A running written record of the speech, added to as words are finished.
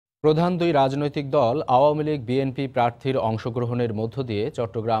প্রধান দুই রাজনৈতিক দল আওয়ামী লীগ বিএনপি প্রার্থীর অংশগ্রহণের মধ্য দিয়ে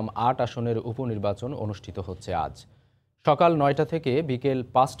চট্টগ্রাম ৮ আসনের উপনির্বাচন অনুষ্ঠিত হচ্ছে আজ সকাল ৯টা থেকে বিকেল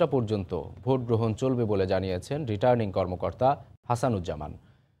 ৫টা পর্যন্ত ভোট গ্রহণ চলবে বলে জানিয়েছেন রিটার্নিং কর্মকর্তা হাসানুজ্জামান।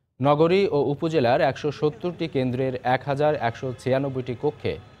 নগরী ও উপজেলার ১৭০টি কেন্দ্রের ১,১৯৬টি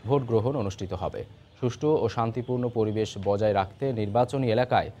কক্ষে ভোট গ্রহণ অনুষ্ঠিত হবে। সুষ্ঠু ও শান্তিপূর্ণ পরিবেশ বজায় রাখতে নির্বাচনী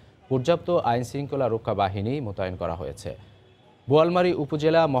এলাকায় পর্যাপ্ত আইনশৃঙ্খলা রক্ষা বাহিনী মোতায়েন করা হয়েছে। বোয়ালমারী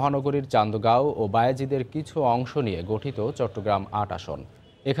উপজেলা মহানগরীর চান্দগাঁও ও বায়েজিদের কিছু অংশ নিয়ে গঠিত চট্টগ্রাম ৮ আসন।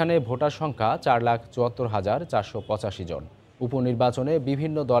 এখানে ভোটার সংখ্যা ৪,৭৪,৪৮৫ জন। উপনির্বাচনে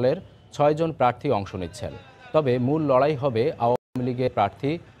বিভিন্ন দলের ৬ জন প্রার্থী অংশ নিচ্ছেন। তবে মূল লড়াই হবে আওয়ামী লীগের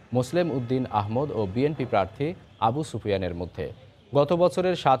প্রার্থী মোসলেম উদ্দিন আহমদ ও বিএনপি প্রার্থী আবু সুফিয়ানের মধ্যে। গত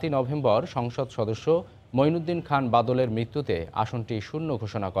বছরের ৭ই নভেম্বর সংসদ সদস্য মঈনুদ্দিন খান বাদলের মৃত্যুতে আসনটি শূন্য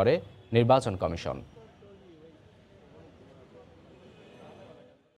ঘোষণা করে নির্বাচন কমিশন।